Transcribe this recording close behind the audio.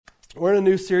We're in a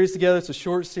new series together. It's a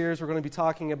short series. We're going to be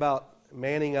talking about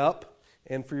manning up.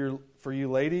 And for you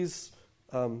ladies,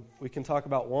 we can talk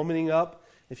about womaning up.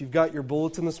 If you've got your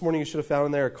bulletin this morning, you should have found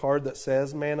in there a card that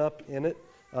says man up in it.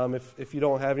 If you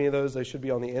don't have any of those, they should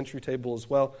be on the entry table as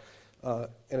well. And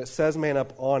it says man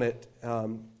up on it.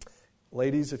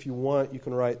 Ladies, if you want, you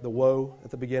can write the woe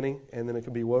at the beginning, and then it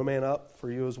can be woe man up for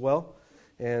you as well.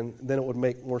 And then it would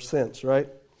make more sense, right?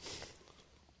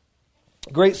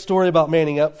 Great story about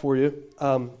manning up for you.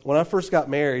 When I first got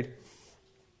married,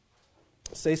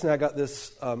 Stacey and I got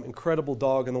this incredible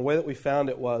dog, and the way that we found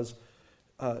it was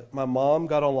my mom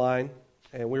got online,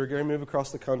 and we were going to move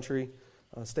across the country.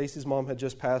 Stacey's mom had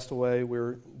just passed away. We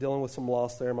were dealing with some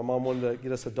loss there. My mom wanted to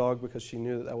get us a dog because she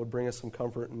knew that would bring us some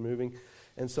comfort in moving.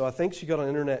 And so I think she got on the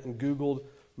internet and Googled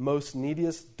most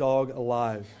neediest dog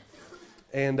alive.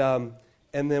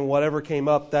 And then whatever came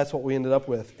up, that's what we ended up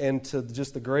with. And to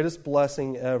just the greatest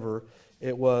blessing ever,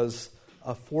 it was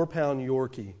a 4-pound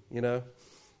Yorkie, you know.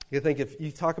 You think if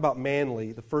you talk about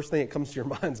manly, the first thing that comes to your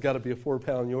mind's got to be a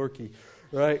 4-pound Yorkie,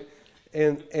 right?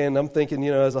 And I'm thinking,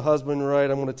 you know, as a husband,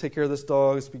 right, I'm going to take care of this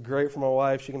dog. It's going to be great for my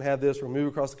wife. She can have this. We'll move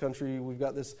across the country. We've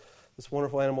got this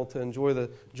wonderful animal to enjoy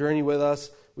the journey with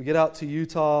us. We get out to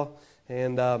Utah,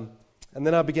 and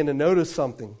then I begin to notice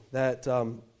something, that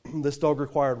this dog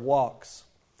required walks,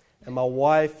 and my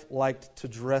wife liked to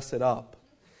dress it up.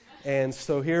 And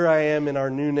so here I am in our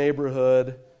new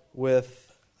neighborhood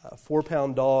with a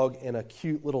 4-pound dog in a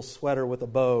cute little sweater with a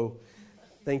bow,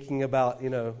 thinking about, you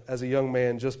know, as a young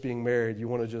man just being married, you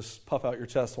want to just puff out your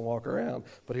chest and walk around.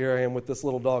 But here I am with this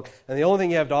little dog. And the only thing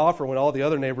you have to offer when all the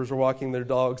other neighbors are walking their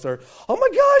dogs are, oh my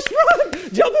gosh,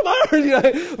 run, jump in my arms. You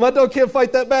know, my dog can't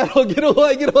fight that battle, get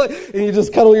away. And you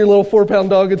just cuddle your little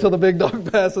 4-pound dog until the big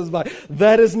dog passes by.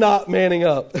 That is not manning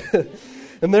up.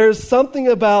 And there's something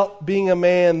about being a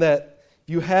man that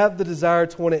you have the desire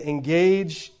to want to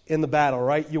engage in the battle,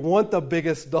 right? You want the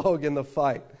biggest dog in the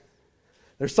fight.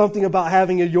 There's something about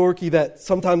having a Yorkie that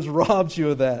sometimes robs you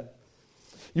of that.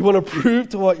 You want to prove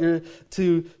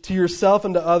to yourself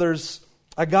and to others,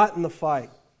 I got in the fight,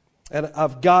 and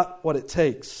I've got what it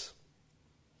takes.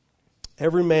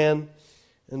 Every man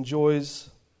enjoys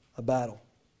a battle,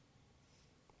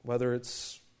 whether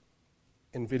it's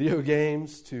in video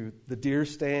games, to the deer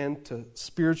stand, to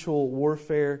spiritual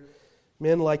warfare.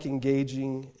 Men like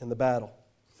engaging in the battle.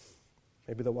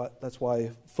 Maybe that's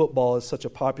why football is such a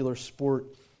popular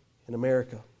sport in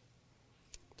America.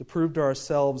 To prove to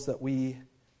ourselves that we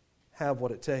have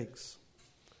what it takes.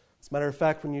 As a matter of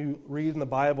fact, when you read in the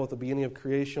Bible at the beginning of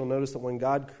creation, you'll notice that when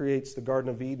God creates the Garden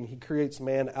of Eden, He creates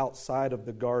man outside of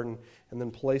the garden and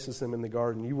then places him in the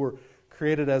garden. You were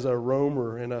created as a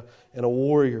roamer and a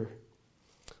warrior.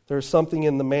 There's something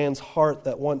in the man's heart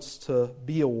that wants to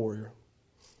be a warrior,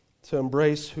 to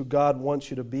embrace who God wants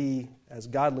you to be as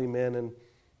godly men, and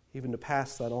even to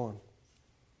pass that on.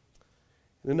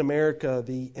 In America,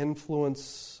 the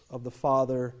influence of the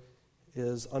father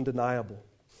is undeniable.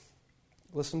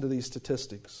 Listen to these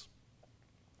statistics.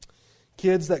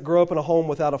 Kids that grow up in a home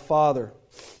without a father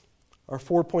are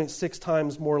 4.6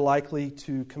 times more likely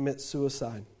to commit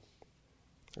suicide.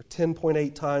 They're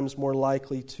 10.8 times more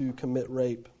likely to commit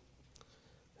rape.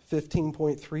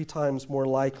 15.3 times more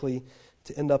likely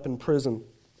to end up in prison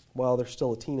while they're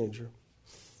still a teenager.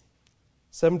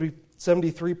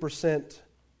 73%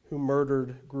 who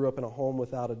murdered grew up in a home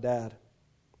without a dad.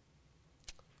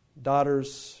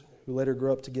 Daughters who later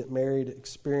grew up to get married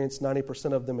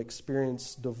 90% of them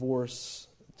experienced divorce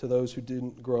to those who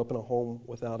didn't grow up in a home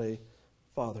without a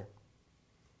father.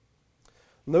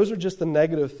 And those are just the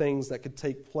negative things that could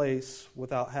take place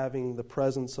without having the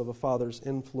presence of a father's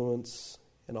influence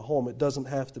in a home. It doesn't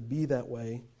have to be that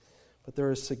way, but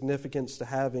there is significance to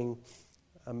having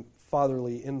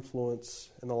fatherly influence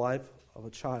in the life of a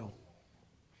child.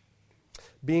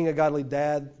 Being a godly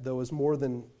dad, though, is more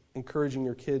than encouraging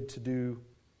your kid to do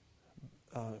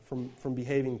from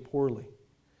behaving poorly.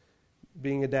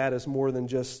 Being a dad is more than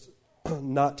just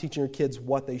not teaching your kids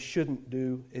what they shouldn't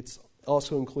do. It's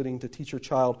also including to teach your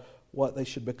child what they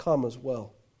should become as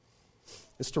well.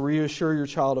 It's to reassure your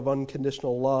child of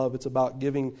unconditional love. It's about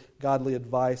giving godly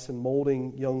advice and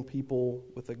molding young people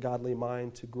with a godly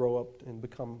mind to grow up and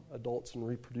become adults and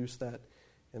reproduce that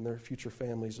in their future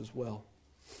families as well.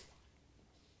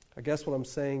 I guess what I'm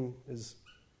saying is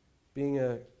being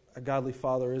a godly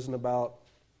father isn't about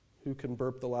who can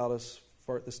burp the loudest,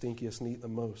 fart the stinkiest, and eat the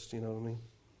most, you know what I mean?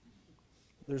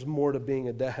 There's more to being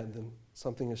a dad than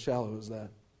something as shallow as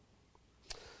that.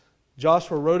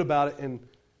 Joshua wrote about it in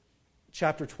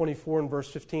chapter 24 and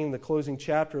verse 15, the closing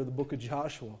chapter of the book of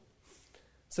Joshua.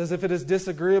 It says, if it is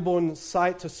disagreeable in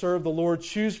sight to serve the Lord,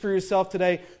 choose for yourself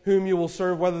today whom you will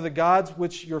serve, whether the gods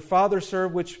which your fathers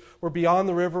served, which were beyond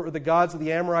the river, or the gods of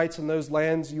the Amorites in those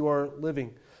lands you are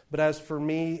living. But as for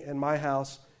me and my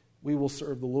house, we will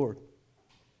serve the Lord.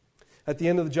 At the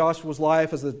end of Joshua's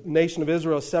life, as the nation of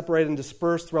Israel separated and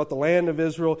dispersed throughout the land of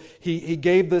Israel, he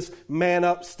gave this man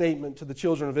up statement to the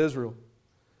children of Israel.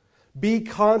 Be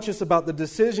conscious about the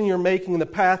decision you're making and the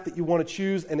path that you want to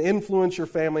choose, and influence your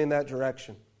family in that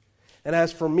direction. And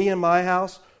as for me and my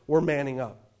house, we're manning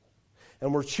up.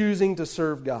 And we're choosing to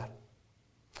serve God.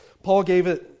 Paul gave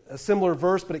it a similar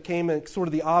verse, but it came in sort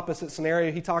of the opposite scenario.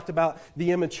 He talked about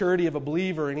the immaturity of a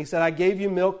believer. And he said, I gave you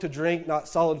milk to drink, not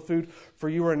solid food, for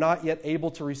you are not yet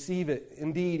able to receive it.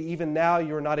 Indeed, even now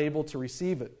you are not able to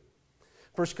receive it.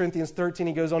 1 Corinthians 13,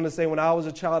 he goes on to say, when I was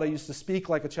a child, I used to speak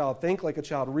like a child, think like a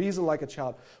child, reason like a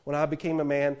child. When I became a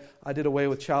man, I did away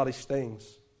with childish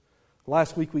things.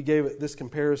 Last week we gave it this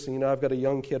comparison. You know, I've got a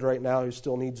young kid right now who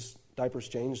still needs diapers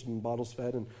changed and bottles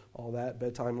fed and all that,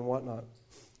 bedtime and whatnot.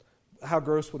 How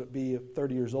gross would it be at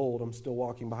 30 years old, I'm still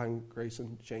walking behind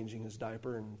Grayson, changing his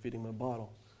diaper and feeding him a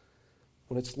bottle.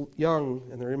 When it's young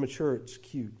and they're immature, it's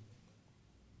cute.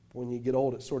 When you get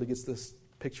old, it sort of gets this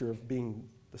picture of being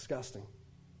disgusting.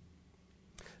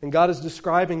 And God is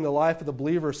describing the life of the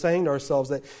believer, saying to ourselves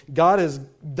that God has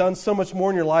done so much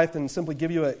more in your life than simply give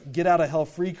you a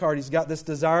get-out-of-hell-free card. He's got this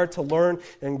desire to learn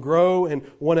and grow and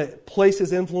want to place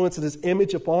His influence and His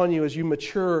image upon you as you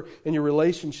mature in your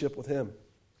relationship with Him.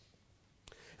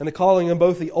 And the calling in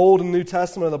both the Old and New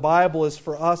Testament of the Bible is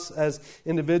for us as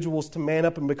individuals to man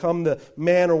up and become the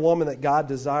man or woman that God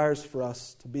desires for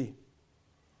us to be.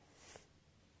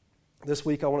 This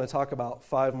week I want to talk about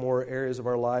 5 more areas of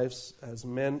our lives as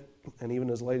men and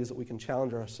even as ladies that we can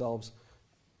challenge ourselves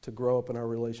to grow up in our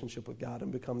relationship with God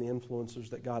and become the influencers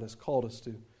that God has called us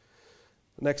to.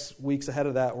 The next weeks ahead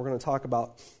of that, we're going to talk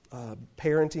about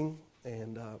parenting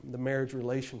and the marriage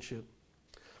relationship.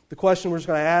 The question we're just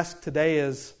going to ask today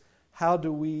is, how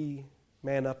do we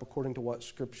man up according to what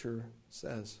Scripture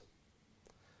says?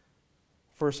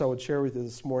 First, I would share with you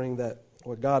this morning that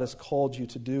what God has called you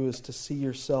to do is to see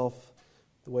yourself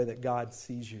the way that God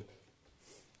sees you.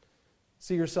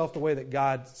 See yourself the way that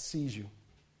God sees you.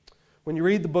 When you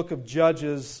read the book of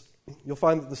Judges, you'll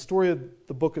find that the story of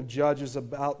the book of Judges is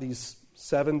about these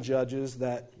 7 judges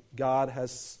that God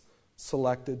has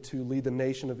selected to lead the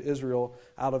nation of Israel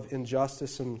out of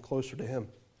injustice and closer to Him.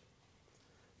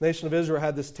 The nation of Israel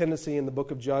had this tendency in the book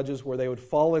of Judges where they would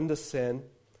fall into sin.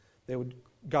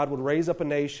 God would raise up a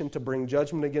nation to bring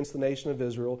judgment against the nation of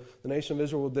Israel. The nation of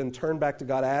Israel would then turn back to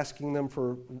God, asking them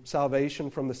for salvation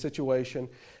from the situation,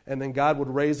 and then God would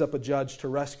raise up a judge to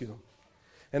rescue them.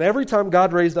 And every time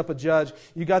God raised up a judge,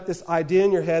 you got this idea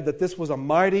in your head that this was a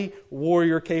mighty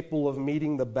warrior capable of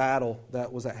meeting the battle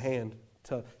that was at hand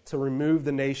to remove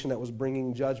the nation that was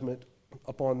bringing judgment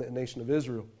upon the nation of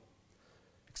Israel.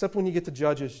 Except when you get to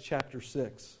Judges chapter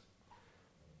 6.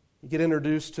 You get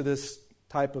introduced to this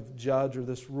type of judge or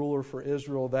this ruler for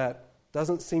Israel that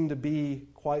doesn't seem to be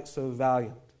quite so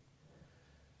valiant.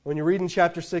 When you read in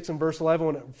chapter 6 and verse 11,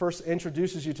 when it first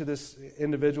introduces you to this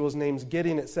individual, his name's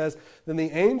Gideon, it says, Then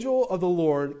the angel of the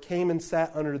Lord came and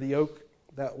sat under the oak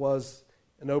that was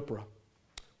in Ophrah,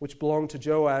 which belonged to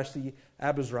Joash the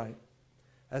Abiezrite,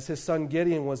 as his son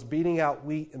Gideon was beating out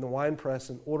wheat in the winepress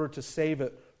in order to save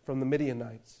it from the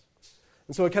Midianites.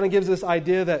 And so it kind of gives this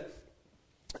idea that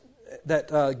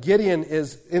Gideon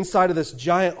is inside of this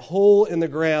giant hole in the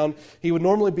ground. He would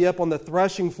normally be up on the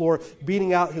threshing floor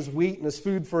beating out his wheat and his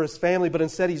food for his family, but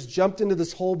instead he's jumped into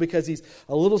this hole because he's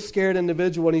a little scared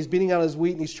individual and he's beating out his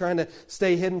wheat and he's trying to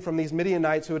stay hidden from these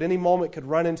Midianites who at any moment could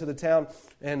run into the town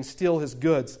and steal his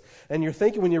goods. And you're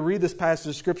thinking when you read this passage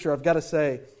of Scripture, I've got to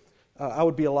say, I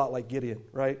would be a lot like Gideon,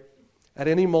 right? At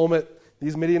any moment,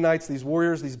 these Midianites, these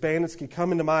warriors, these bandits can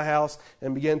come into my house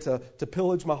and begin to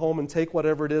pillage my home and take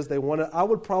whatever it is they wanted. I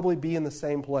would probably be in the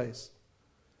same place.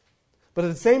 But at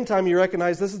the same time, you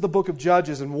recognize this is the book of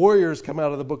Judges, and warriors come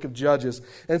out of the book of Judges.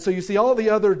 And so you see all the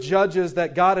other judges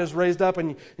that God has raised up,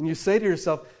 and you say to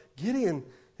yourself, Gideon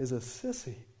is a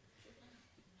sissy.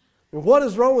 And what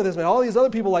is wrong with this man? All these other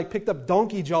people picked up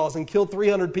donkey jaws and killed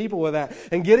 300 people with that.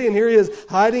 And Gideon, here he is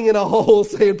hiding in a hole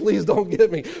saying, please don't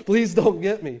get me. Please don't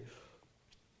get me.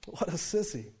 What a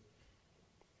sissy.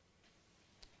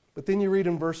 But then you read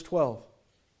in verse 12.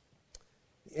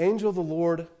 The angel of the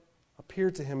Lord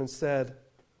appeared to him and said,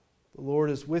 The Lord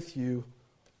is with you,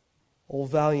 O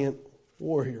valiant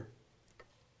warrior.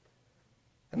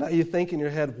 And now you think in your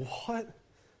head, what?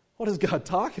 What is God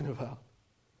talking about?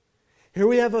 Here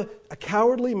we have a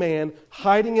cowardly man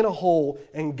hiding in a hole,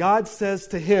 and God says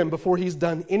to him before he's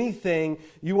done anything,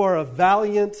 "You are a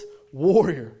valiant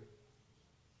warrior."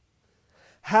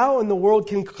 How in the world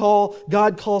can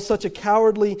God call such a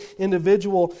cowardly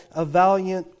individual a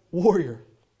valiant warrior?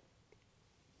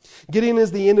 Gideon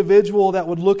is the individual that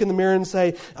would look in the mirror and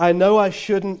say, "I know I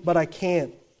shouldn't, but I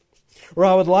can't." Or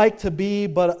 "I would like to be,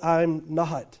 but I'm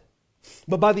not."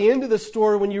 But by the end of the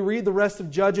story, when you read the rest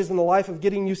of Judges and the life of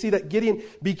Gideon, you see that Gideon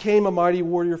became a mighty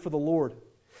warrior for the Lord.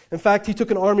 In fact, he took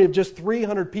an army of just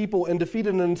 300 people and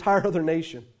defeated an entire other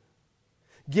nation.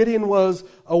 Gideon was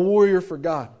a warrior for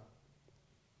God.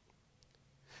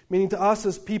 Meaning to us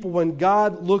as people, when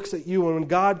God looks at you and when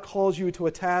God calls you to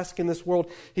a task in this world,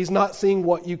 He's not seeing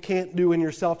what you can't do in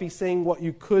yourself. He's seeing what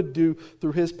you could do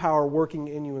through His power working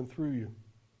in you and through you.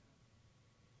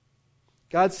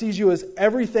 God sees you as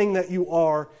everything that you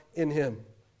are in Him.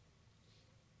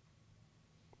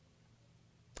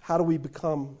 How do we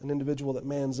become an individual that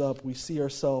mans up? We see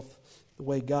ourselves the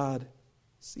way God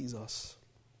sees us.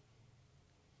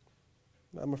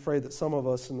 I'm afraid that some of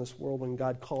us in this world, when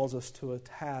God calls us to a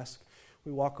task,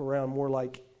 we walk around more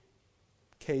like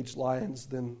caged lions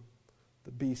than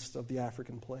the beasts of the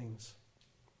African plains.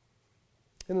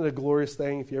 Isn't it a glorious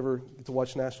thing if you ever get to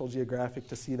watch National Geographic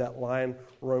to see that lion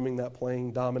roaming that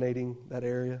plain, dominating that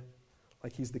area,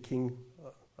 like he's the king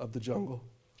of the jungle?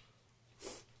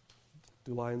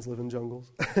 Do lions live in jungles?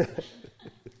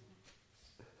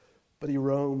 But he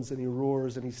roams and he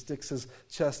roars and he sticks his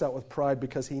chest out with pride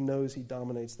because he knows he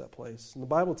dominates that place. And the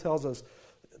Bible tells us,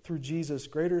 through Jesus,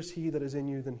 greater is He that is in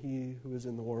you than he who is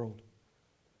in the world.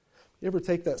 You ever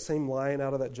take that same lion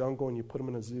out of that jungle and you put him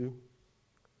in a zoo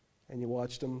and you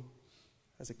watched him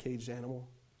as a caged animal?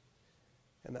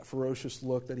 And that ferocious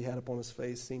look that he had upon his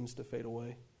face seems to fade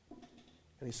away.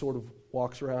 And he sort of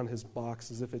walks around his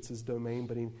box as if it's his domain,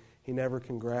 but he never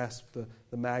can grasp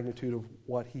the magnitude of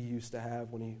what he used to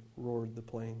have when he roared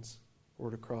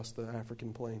across the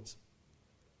African plains.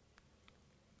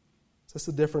 So that's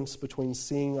the difference between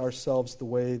seeing ourselves the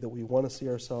way that we want to see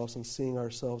ourselves and seeing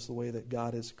ourselves the way that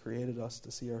God has created us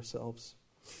to see ourselves.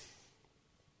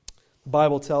 The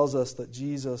Bible tells us that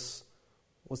Jesus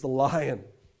was the Lion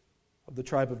of the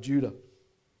tribe of Judah.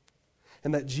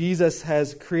 And that Jesus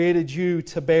has created you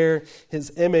to bear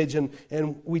His image. And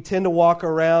we tend to walk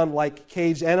around like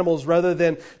caged animals rather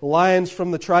than lions from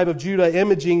the tribe of Judah,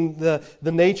 imaging the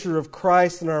nature of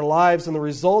Christ in our lives. And the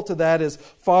result of that is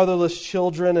fatherless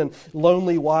children and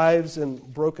lonely wives and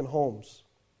broken homes.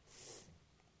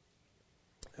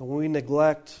 And when we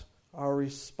neglect our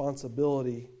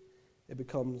responsibility, it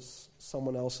becomes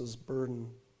someone else's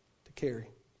burden to carry.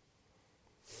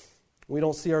 We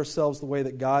don't see ourselves the way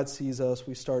that God sees us.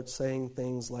 We start saying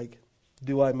things like,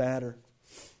 "Do I matter?"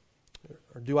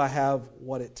 Or "Do I have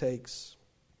what it takes?"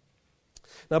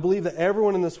 And I believe that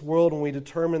everyone in this world, when we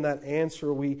determine that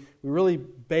answer, we really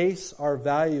base our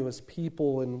value as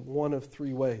people in one of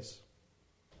three ways.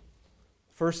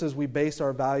 First is we base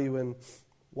our value in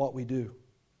what we do.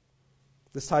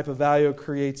 This type of value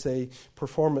creates a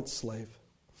performance slave.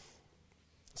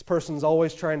 This person's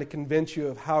always trying to convince you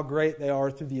of how great they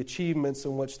are through the achievements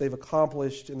in which they've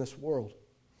accomplished in this world.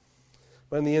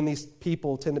 But in the end, these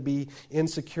people tend to be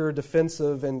insecure,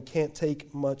 defensive, and can't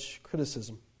take much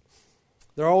criticism.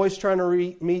 They're always trying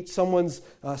to meet someone's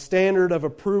standard of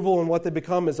approval, and what they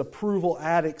become is approval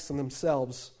addicts in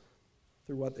themselves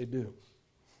through what they do.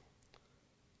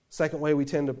 Second way we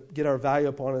tend to get our value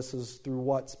upon us is through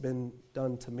what's been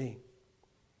done to me.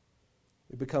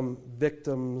 We become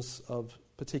victims of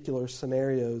particular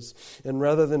scenarios, and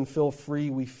rather than feel free,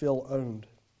 we feel owned.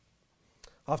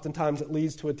 Oftentimes it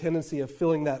leads to a tendency of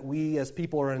feeling that we as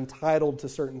people are entitled to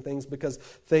certain things because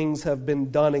things have been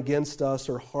done against us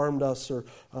or harmed us or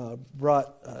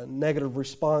brought a negative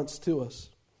response to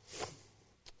us.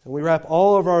 And we wrap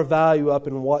all of our value up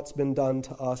in what's been done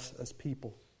to us as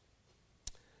people.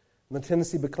 And the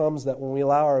tendency becomes that when we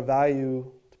allow our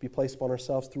value to be placed upon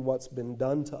ourselves through what's been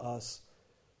done to us,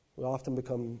 we often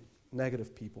become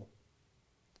negative people.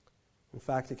 In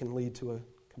fact, it can lead to a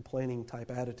complaining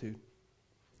type attitude.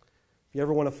 If you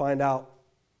ever want to find out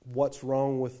what's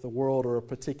wrong with the world or a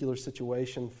particular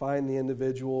situation, find the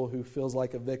individual who feels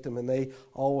like a victim, and they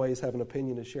always have an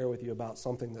opinion to share with you about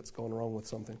something that's gone wrong with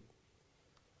something.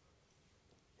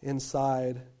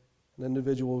 Inside, an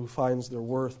individual who finds their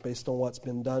worth based on what's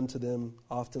been done to them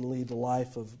often leads a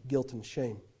life of guilt and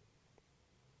shame.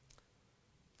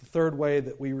 The third way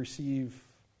that we receive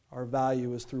our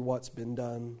value is through what's been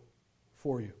done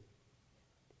for you.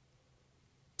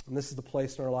 And this is the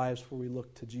place in our lives where we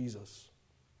look to Jesus.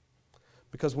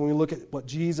 Because when we look at what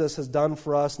Jesus has done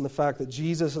for us and the fact that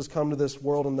Jesus has come to this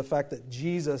world and the fact that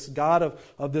Jesus, God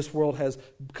of this world, has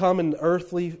come in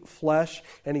earthly flesh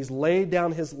and He's laid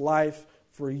down His life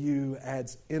for you,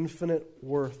 adds infinite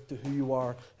worth to who you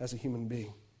are as a human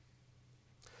being.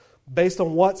 Based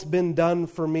on what's been done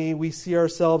for me, we see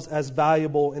ourselves as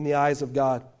valuable in the eyes of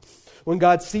God. When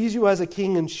God sees you as a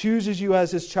king and chooses you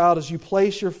as His child, as you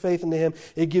place your faith into Him,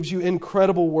 it gives you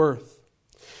incredible worth.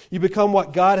 You become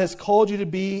what God has called you to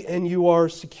be, and you are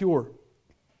secure.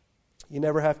 You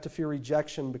never have to fear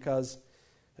rejection, because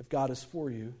if God is for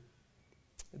you,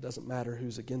 it doesn't matter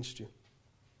who's against you.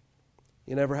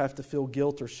 You never have to feel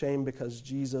guilt or shame, because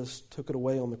Jesus took it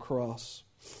away on the cross.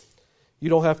 You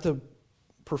don't have to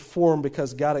perform,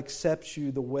 because God accepts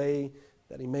you the way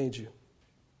that He made you.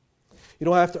 You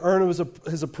don't have to earn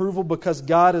His approval, because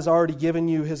God has already given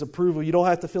you His approval. You don't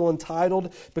have to feel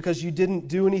entitled, because you didn't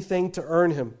do anything to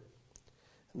earn Him.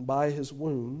 And by His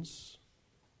wounds,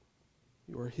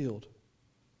 you are healed.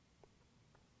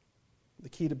 The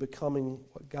key to becoming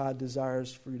what God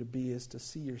desires for you to be is to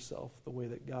see yourself the way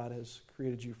that God has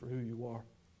created you for who you are.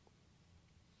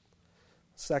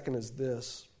 Second is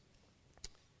this: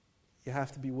 you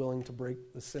have to be willing to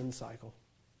break the sin cycle.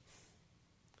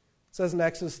 It says in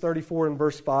Exodus 34 and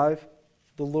verse 5,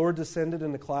 the Lord descended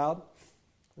in a cloud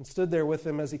and stood there with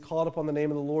him as he called upon the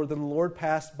name of the Lord. Then the Lord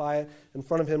passed by in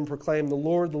front of him and proclaimed, the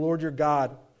Lord your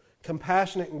God,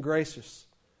 compassionate and gracious,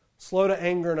 slow to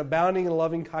anger and abounding in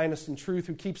loving kindness and truth,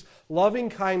 who keeps loving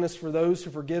kindness for those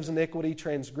who forgives iniquity,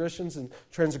 transgressions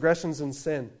and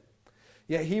sin.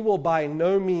 Yet He will by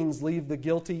no means leave the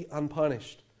guilty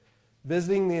unpunished,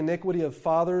 visiting the iniquity of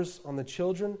fathers on the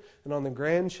children and on the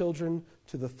grandchildren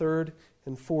to the third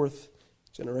and fourth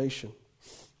generation.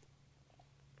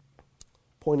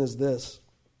 Point is this: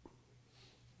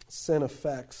 sin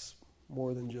affects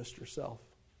more than just yourself.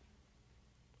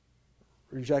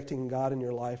 Rejecting God in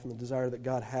your life and the desire that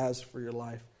God has for your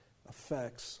life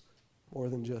affects more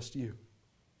than just you.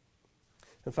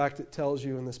 In fact, it tells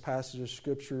you in this passage of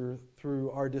Scripture, through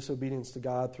our disobedience to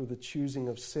God, through the choosing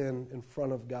of sin in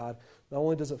front of God, not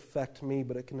only does it affect me,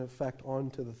 but it can affect on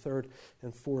to the third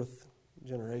and fourth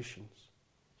generations.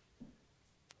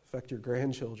 Affect your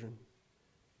grandchildren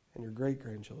and your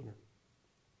great-grandchildren.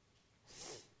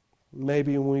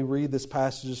 Maybe when we read this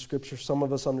passage of Scripture, some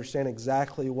of us understand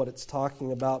exactly what it's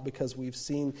talking about, because we've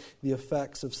seen the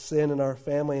effects of sin in our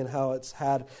family and how it's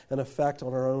had an effect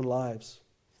on our own lives.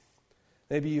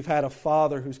 Maybe you've had a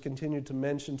father who's continued to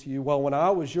mention to you, well, when I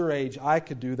was your age, I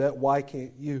could do that. Why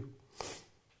can't you?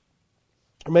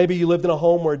 Or maybe you lived in a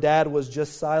home where dad was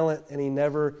just silent and he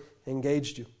never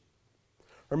engaged you.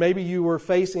 Or maybe you were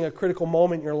facing a critical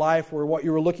moment in your life where what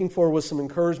you were looking for was some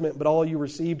encouragement, but all you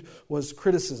received was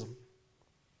criticism.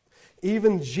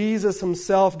 Even Jesus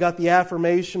Himself got the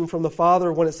affirmation from the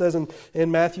Father when it says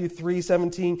in Matthew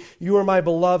 3:17, you are my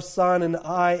beloved Son, and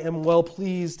I am well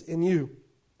pleased in you.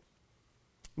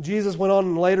 Jesus went on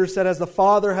and later said, as the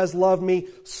Father has loved me,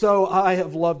 so I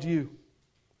have loved you.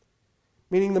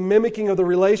 Meaning the mimicking of the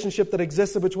relationship that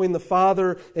existed between the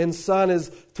Father and Son is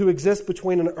to exist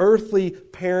between an earthly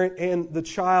parent and the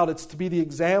child. It's to be the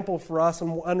example for us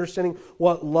in understanding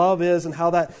what love is and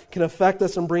how that can affect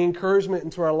us and bring encouragement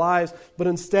into our lives. But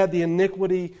instead, the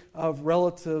iniquity of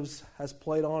relatives has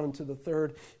played on into the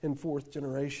third and fourth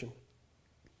generation.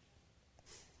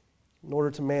 In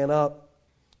order to man up,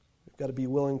 we've got to be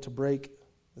willing to break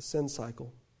the sin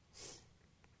cycle.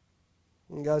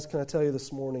 And guys, can I tell you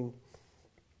this morning,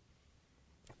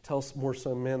 tell more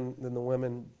so men than the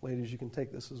women. Ladies, you can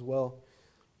take this as well.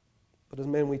 But as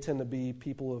men, we tend to be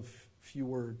people of few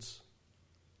words.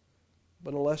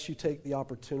 But unless you take the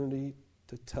opportunity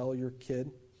to tell your kid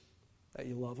that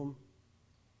you love them,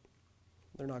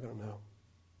 they're not going to know.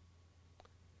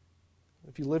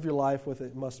 If you live your life with it,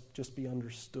 it must just be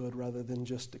understood rather than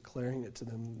just declaring it to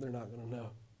them. They're not going to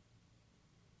know.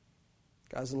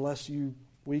 Guys, unless you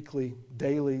weekly,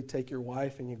 daily, take your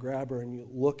wife and you grab her and you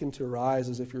look into her eyes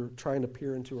as if you're trying to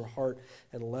peer into her heart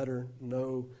and let her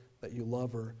know that you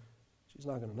love her, she's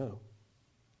not going to know.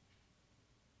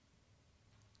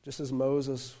 Just as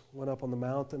Moses went up on the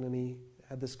mountain and he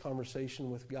had this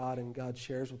conversation with God and God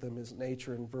shares with him His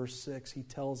nature, in verse 6, He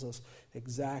tells us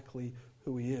exactly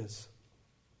who He is.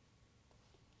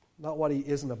 Not what He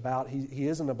isn't about. He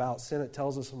isn't about sin, it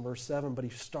tells us in verse 7, but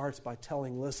He starts by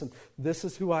telling, listen, this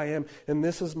is who I am, and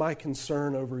this is my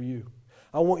concern over you.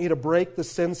 I want you to break the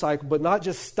sin cycle, but not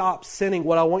just stop sinning.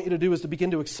 What I want you to do is to begin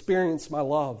to experience my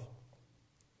love.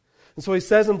 And so he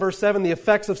says in verse 7, the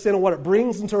effects of sin and what it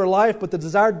brings into our life, but the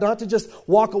desire not to just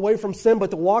walk away from sin,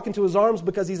 but to walk into his arms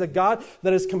because he's a God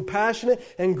that is compassionate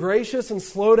and gracious and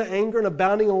slow to anger and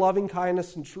abounding in loving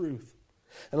kindness and truth.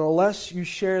 And unless you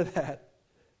share that,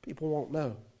 people won't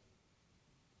know.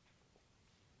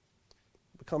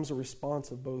 It becomes a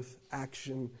response of both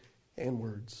action and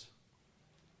words.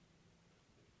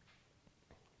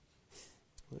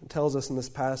 It tells us in this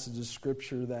passage of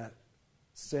Scripture that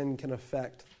sin can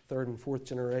affect third and fourth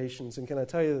generations. And can I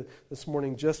tell you this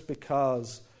morning, just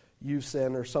because you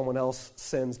sin or someone else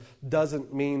sins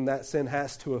doesn't mean that sin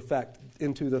has to affect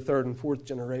into the third and fourth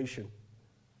generation.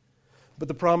 But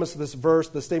the promise of this verse,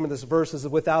 the statement of this verse is that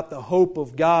without the hope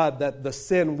of God that the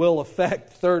sin will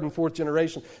affect third and fourth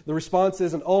generation. The response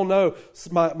isn't, oh no,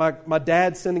 my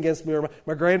dad sinned against me or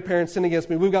my grandparents sinned against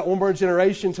me. We've got one more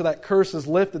generation till that curse is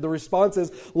lifted. The response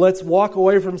is, let's walk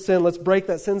away from sin, let's break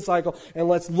that sin cycle, and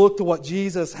let's look to what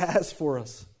Jesus has for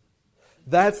us.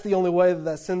 That's the only way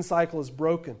that sin cycle is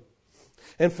broken.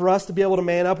 And for us to be able to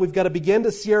man up, we've got to begin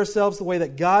to see ourselves the way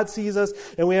that God sees us,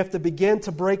 and we have to begin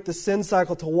to break the sin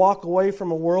cycle, to walk away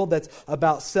from a world that's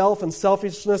about self and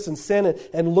selfishness and sin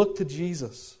and look to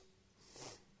Jesus.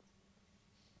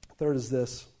 Third is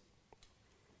this.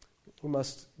 We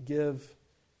must give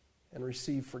and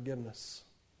receive forgiveness.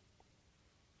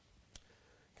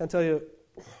 Can I tell you,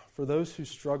 for those who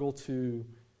struggle to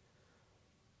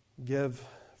give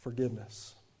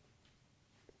forgiveness,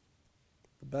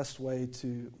 the best way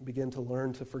to begin to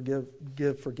learn to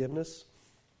give forgiveness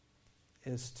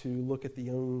is to look at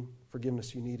the own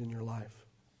forgiveness you need in your life.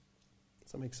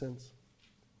 Does that make sense?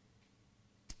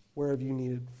 Where have you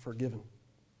needed forgiven?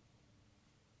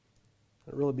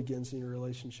 It really begins in your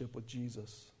relationship with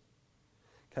Jesus.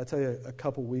 Can I tell you, a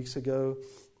couple weeks ago,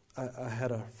 I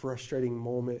had a frustrating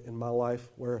moment in my life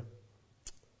where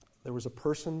there was a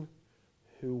person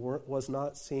who was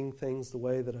not seeing things the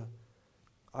way that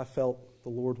I felt the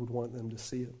Lord would want them to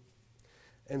see it.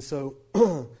 And so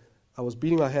I was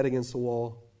beating my head against the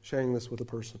wall, sharing this with a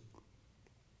person.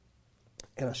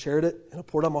 And I shared it, and I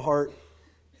poured out my heart,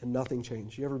 and nothing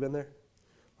changed. You ever been there?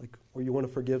 Like where you want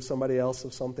to forgive somebody else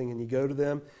of something, and you go to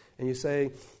them, and you say,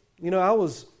 you know, I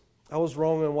was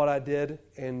wrong in what I did,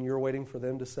 and you're waiting for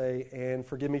them to say, and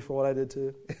forgive me for what I did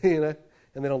too, you know?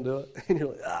 And they don't do it. And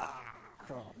you're like,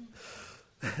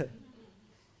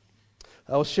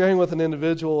 I was sharing with an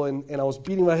individual, and I was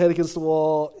beating my head against the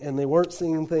wall, and they weren't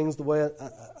seeing things the way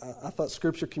I thought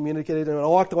Scripture communicated. And I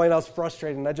walked away, and I was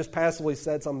frustrated, and I just passively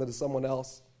said something to someone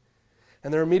else.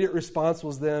 And their immediate response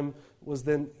was then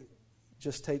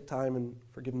just take time and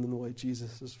forgive them the way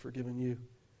Jesus has forgiven you.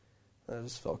 And I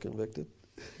just felt convicted.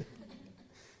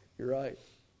 You're right.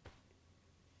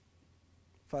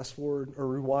 Fast forward, or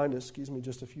rewind,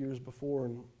 just a few years before,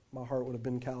 and my heart would have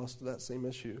been callous to that same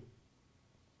issue.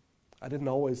 I didn't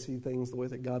always see things the way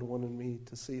that God wanted me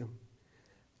to see them.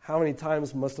 How many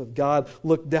times must have God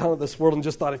looked down at this world and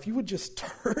just thought, if you would just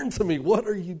turn to me, what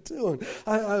are you doing?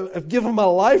 I've given my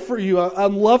life for you.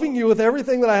 I'm loving you with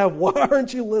everything that I have. Why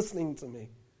aren't you listening to me?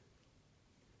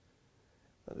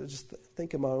 I just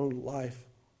think of my own life.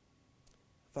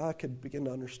 If I could begin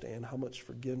to understand how much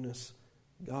forgiveness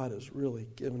God has really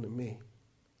given to me,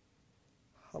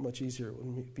 how much easier it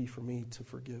would be for me to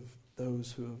forgive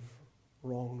those who have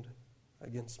wronged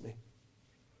against me. It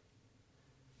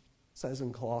says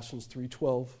in Colossians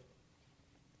 3:12,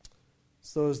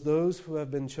 so as those who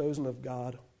have been chosen of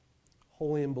God,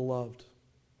 holy and beloved,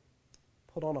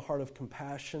 put on a heart of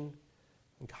compassion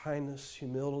and kindness,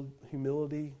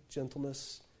 humility,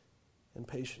 gentleness, and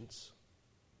patience.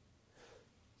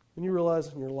 When you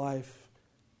realize in your life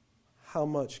how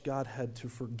much God had to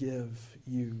forgive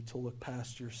you, to look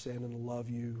past your sin and love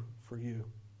you for you,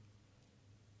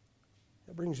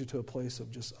 it brings you to a place of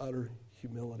just utter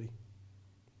humility.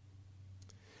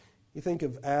 You think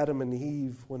of Adam and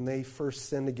Eve when they first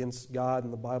sinned against God,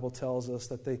 and the Bible tells us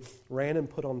that they ran and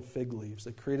put on fig leaves.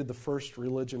 They created the first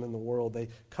religion in the world. They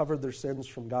covered their sins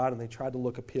from God, and they tried to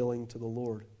look appealing to the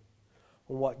Lord.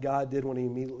 And what God did when He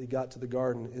immediately got to the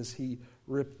garden is He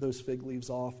ripped those fig leaves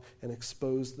off and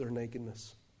exposed their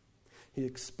nakedness. He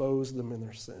exposed them in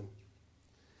their sin.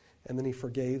 And then He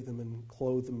forgave them and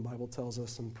clothed them, the Bible tells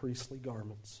us, in priestly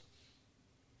garments.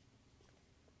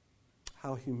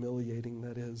 How humiliating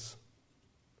that is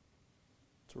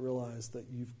to realize that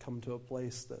you've come to a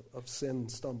place of sin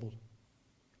and stumbled.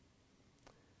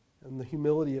 And the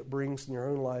humility it brings in your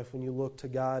own life when you look to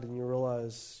God and you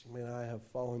realize, man, I have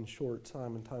fallen short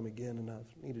time and time again, and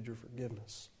I've needed your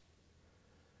forgiveness.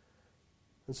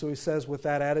 And so he says, with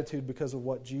that attitude, because of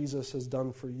what Jesus has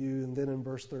done for you, and then in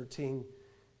verse 13,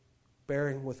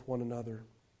 bearing with one another,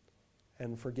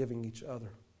 and forgiving each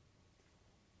other.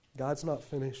 God's not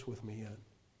finished with me yet.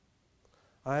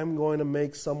 I'm going to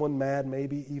make someone mad,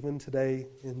 maybe even today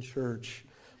in church.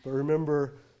 But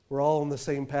remember, we're all on the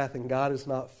same path, and God is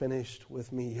not finished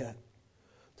with me yet.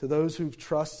 To those who've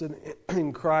trusted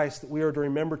in Christ, that we are to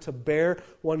remember to bear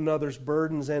one another's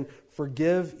burdens and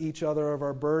forgive each other of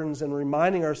our burdens, and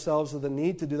reminding ourselves of the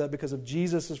need to do that because of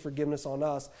Jesus' forgiveness on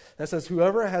us. That says,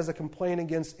 whoever has a complaint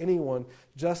against anyone,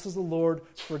 just as the Lord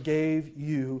forgave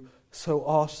you, so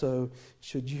also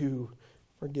should you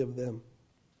forgive them.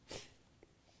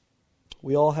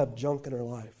 We all have junk in our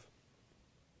life.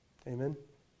 Amen?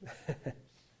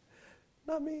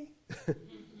 Not me.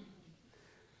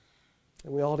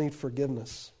 And we all need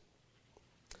forgiveness.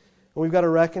 And we've got to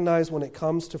recognize when it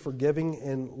comes to forgiving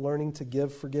and learning to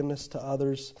give forgiveness to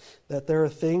others, that there are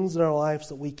things in our lives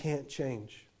that we can't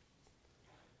change.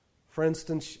 For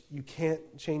instance, you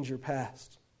can't change your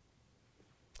past.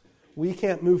 We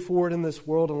can't move forward in this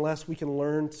world unless we can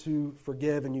learn to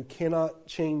forgive, and you cannot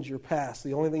change your past.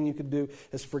 The only thing you can do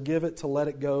is forgive it, to let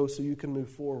it go so you can move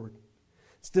forward.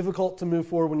 It's difficult to move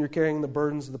forward when you're carrying the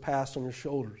burdens of the past on your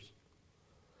shoulders.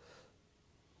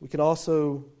 We can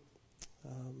also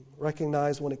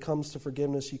recognize when it comes to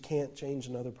forgiveness, you can't change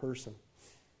another person.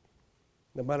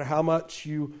 No matter how much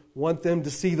you want them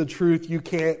to see the truth, you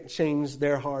can't change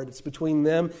their heart. It's between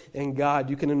them and God.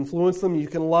 You can influence them, you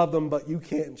can love them, but you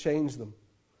can't change them.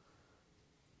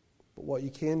 But what you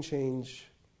can change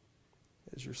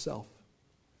is yourself.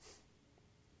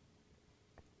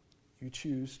 You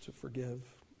choose to forgive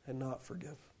and not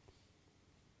forgive.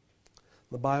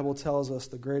 The Bible tells us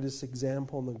the greatest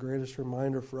example and the greatest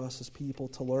reminder for us as people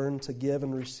to learn to give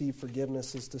and receive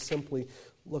forgiveness is to simply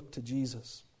look to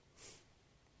Jesus.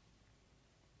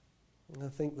 And I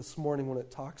think this morning when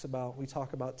we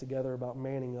talk about together about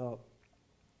manning up,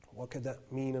 what could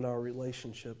that mean in our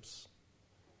relationships?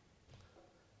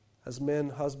 As men,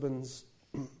 husbands,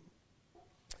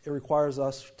 it requires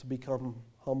us to become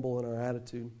humble in our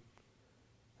attitude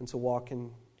and to walk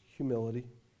in humility.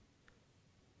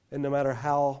 And no matter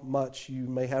how much you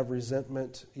may have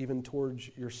resentment even towards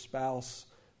your spouse,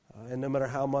 and no matter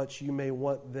how much you may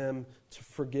want them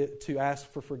to ask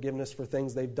for forgiveness for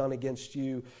things they've done against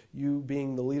you, you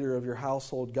being the leader of your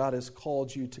household, God has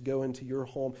called you to go into your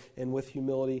home and with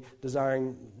humility,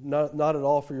 desiring not at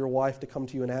all for your wife to come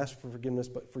to you and ask for forgiveness,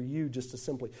 but for you just to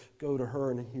simply go to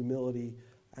her and in humility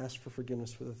ask for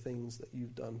forgiveness for the things that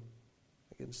you've done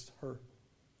against her.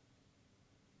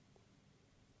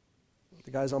 The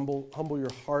guys, humble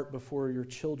your heart before your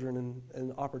children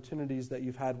and opportunities that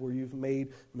you've had where you've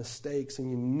made mistakes and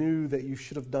you knew that you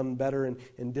should have done better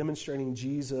in demonstrating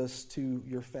Jesus to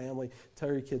your family. Tell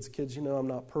your kids, you know I'm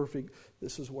not perfect.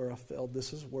 This is where I failed.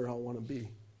 This is where I want to be.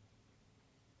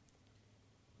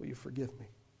 Will you forgive me?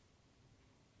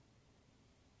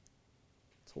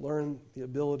 To learn the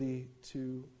ability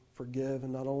to forgive,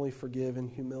 and not only forgive in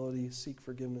humility, seek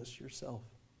forgiveness yourself.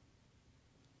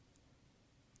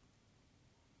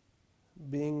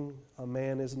 Being a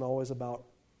man isn't always about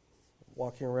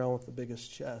walking around with the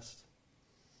biggest chest.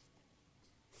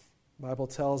 The Bible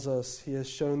tells us He has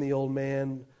shown the old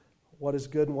man what is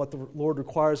good and what the Lord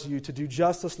requires of you, to do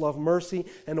justice, love mercy,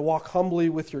 and to walk humbly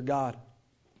with your God.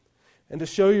 And to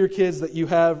show your kids that you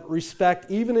have respect,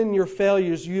 even in your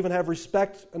failures, you even have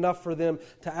respect enough for them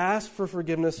to ask for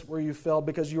forgiveness where you failed,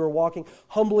 because you are walking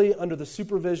humbly under the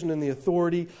supervision and the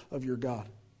authority of your God.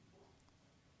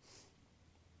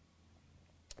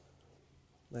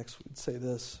 Next, we'd say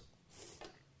this.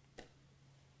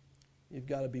 You've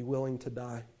got to be willing to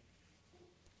die.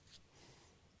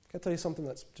 Can I tell you something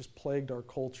that's just plagued our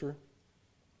culture?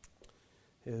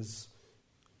 Is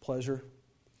pleasure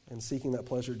and seeking that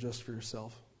pleasure just for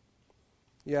yourself.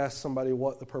 You ask somebody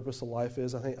what the purpose of life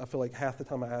is. I feel like half the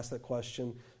time I ask that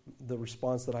question, the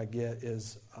response that I get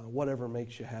is whatever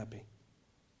makes you happy.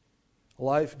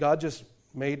 Life, God just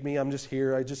made me. I'm just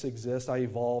here. I just exist. I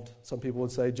evolved. Some people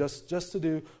would say just to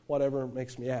do whatever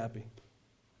makes me happy.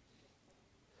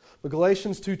 But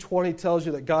Galatians 2:20 tells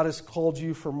you that God has called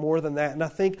you for more than that. And I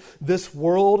think this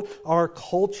world, our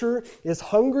culture, is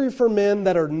hungry for men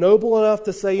that are noble enough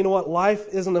to say, you know what, life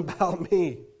isn't about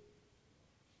me.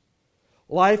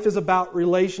 Life is about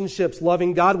relationships,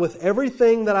 loving God with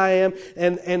everything that I am,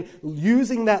 and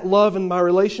using that love in my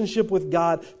relationship with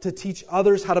God to teach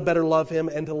others how to better love Him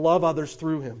and to love others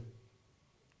through Him.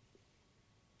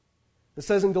 It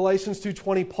says in Galatians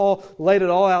 2:20, Paul laid it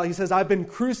all out. He says, I've been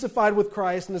crucified with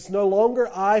Christ, and it's no longer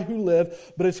I who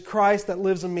live, but it's Christ that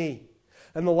lives in me.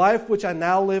 And the life which I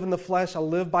now live in the flesh, I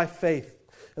live by faith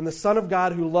in the Son of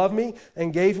God who loved me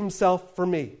and gave Himself for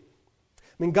me.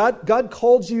 I mean, God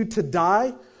called you to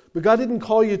die, But God didn't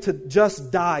call you to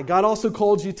just die. God also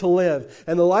called you to live.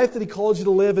 And the life that He called you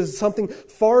to live is something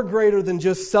far greater than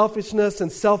just selfishness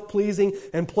and self-pleasing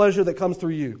and pleasure that comes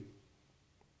through you.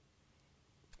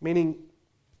 Meaning,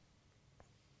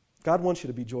 God wants you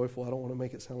to be joyful. I don't want to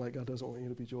make it sound like God doesn't want you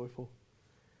to be joyful.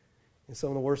 And some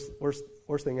of the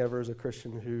worst thing ever is a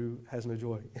Christian who has no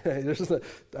joy. I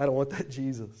don't want that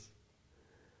Jesus.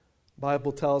 The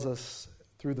Bible tells us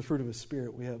through the fruit of His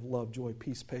Spirit we have love, joy,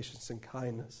 peace, patience, and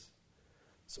kindness.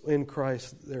 So in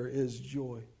Christ there is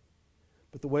joy.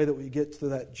 But the way that we get to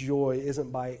that joy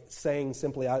isn't by saying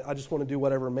simply, I just want to do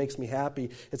whatever makes me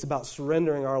happy. It's about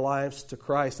surrendering our lives to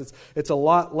Christ. It's a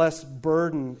lot less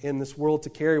burden in this world to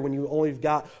carry when you only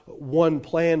got one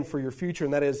plan for your future,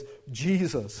 and that is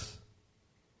Jesus.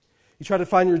 You try to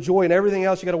find your joy in everything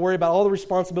else. You got to worry about all the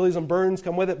responsibilities and burdens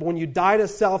come with it. But when you die to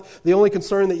self, the only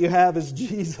concern that you have is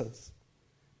Jesus.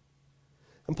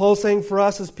 And Paul's saying for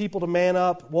us as people to man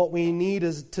up, what we need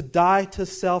is to die to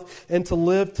self and to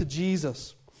live to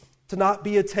Jesus. To not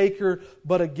be a taker,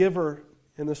 but a giver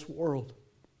in this world.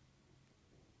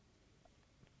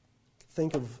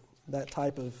 Think of that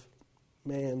type of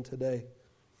man today.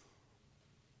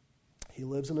 He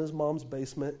lives in his mom's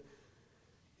basement.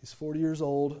 He's 40 years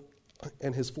old,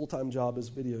 and his full-time job is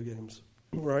video games,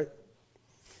 right?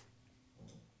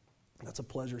 That's a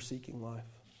pleasure-seeking life.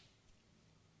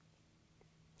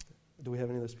 Do we have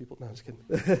any of those people? No, I'm just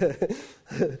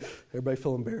kidding. Everybody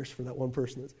feel embarrassed for that one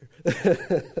person that's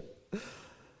here.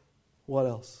 What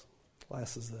else?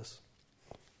 Last is this.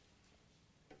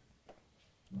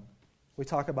 We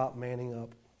talk about manning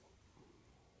up.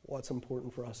 What's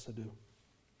important for us to do?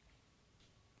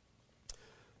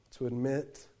 To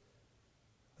admit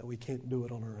that we can't do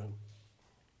it on our own.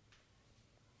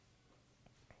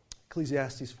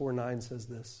 Ecclesiastes 4:9 says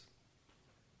this.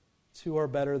 Two are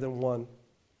better than one,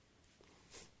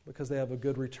 because they have a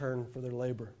good return for their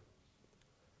labor.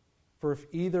 For if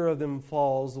either of them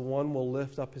falls, the one will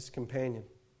lift up his companion.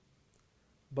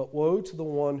 But woe to the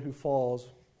one who falls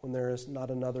when there is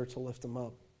not another to lift him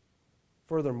up.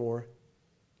 Furthermore,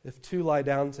 if two lie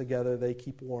down together, they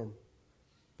keep warm.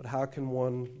 But how can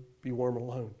one be warm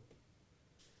alone?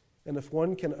 And if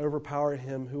one can overpower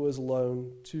him who is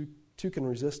alone, two can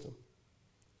resist him.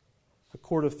 A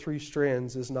cord of 3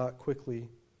 strands is not quickly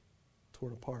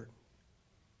torn apart.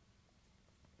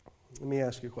 Let me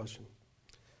ask you a question.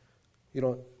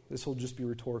 This will just be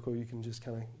rhetorical. You can just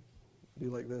kind of do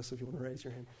like this if you want to raise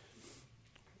your hand.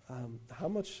 How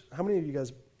many of you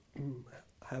guys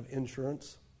have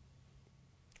insurance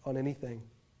on anything?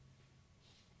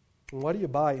 And why do you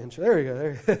buy insurance? There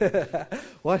you go.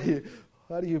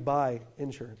 Why do you buy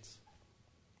insurance?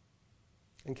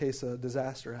 In case a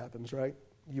disaster happens, right?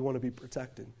 You want to be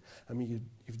protected. I mean,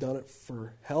 you've done it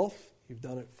for health. You've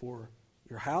done it for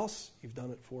your house. You've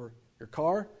done it for your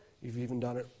car. You've even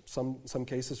done it some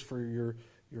cases for your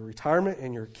retirement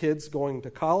and your kids going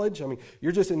to college. I mean,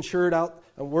 you're just insured out.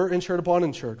 We're insured upon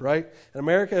insured, right? In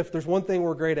America, if there's one thing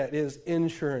we're great at, it is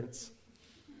insurance.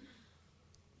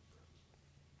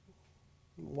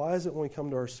 Why is it when we come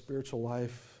to our spiritual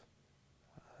life,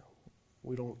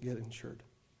 we don't get insured?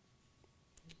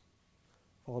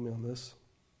 Follow me on this.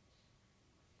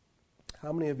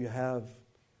 How many of you have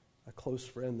a close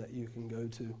friend that you can go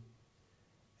to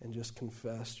and just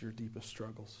confess your deepest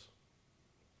struggles?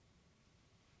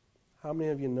 How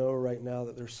many of you know right now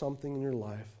that there's something in your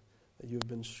life that you've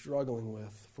been struggling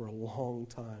with for a long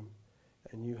time,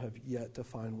 and you have yet to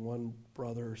find one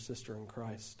brother or sister in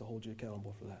Christ to hold you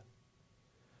accountable for that?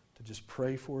 To just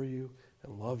pray for you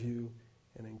and love you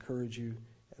and encourage you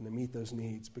and to meet those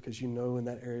needs, because you know in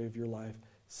that area of your life,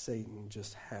 Satan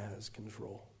just has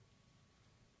control.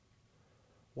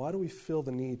 Why do we feel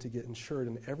the need to get insured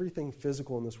in everything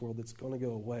physical in this world that's going to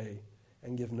go away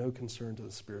and give no concern to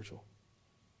the spiritual?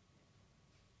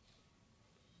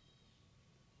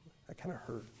 That kind of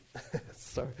hurt.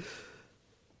 Sorry.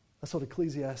 That's what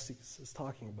Ecclesiastes is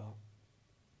talking about.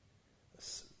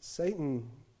 Satan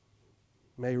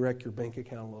may wreck your bank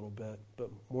account a little bit, but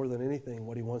more than anything,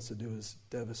 what he wants to do is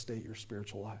devastate your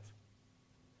spiritual life.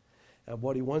 And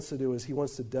what he wants to do is he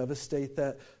wants to devastate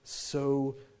that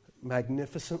so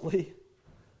magnificently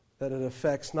that it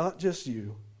affects not just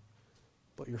you,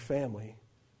 but your family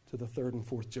to the 3rd and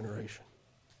 4th generation.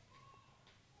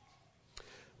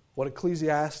 What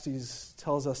Ecclesiastes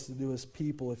tells us to do as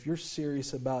people, if you're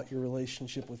serious about your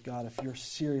relationship with God, if you're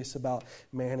serious about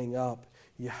manning up,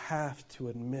 you have to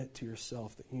admit to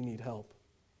yourself that you need help.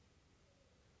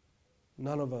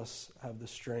 None of us have the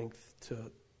strength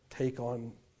to take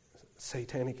on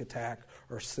satanic attack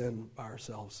or sin by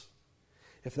ourselves.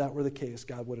 If that were the case,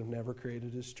 God would have never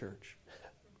created His church.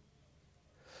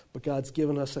 But God's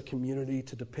given us a community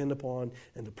to depend upon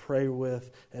and to pray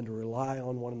with and to rely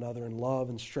on one another in love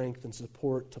and strength and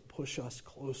support to push us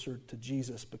closer to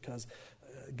Jesus, because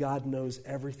God knows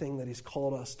everything that He's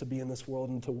called us to be in this world.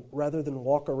 And to, rather than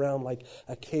walk around like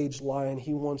a caged lion,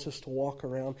 He wants us to walk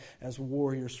around as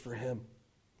warriors for Him.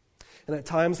 And at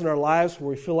times in our lives where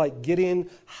we feel like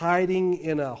hiding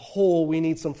in a hole, we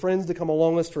need some friends to come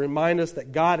along us to remind us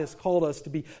that God has called us to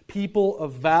be people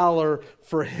of valor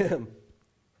for Him.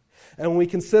 And when we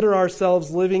consider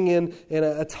ourselves living in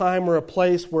a time or a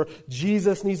place where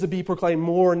Jesus needs to be proclaimed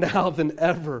more now than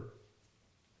ever,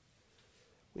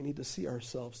 we need to see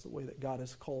ourselves the way that God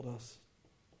has called us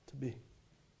to be.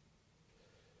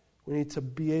 We need to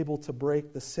be able to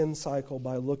break the sin cycle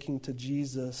by looking to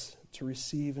Jesus to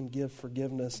receive and give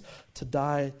forgiveness, to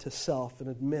die to self and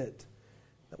admit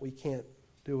that we can't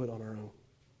do it on our own.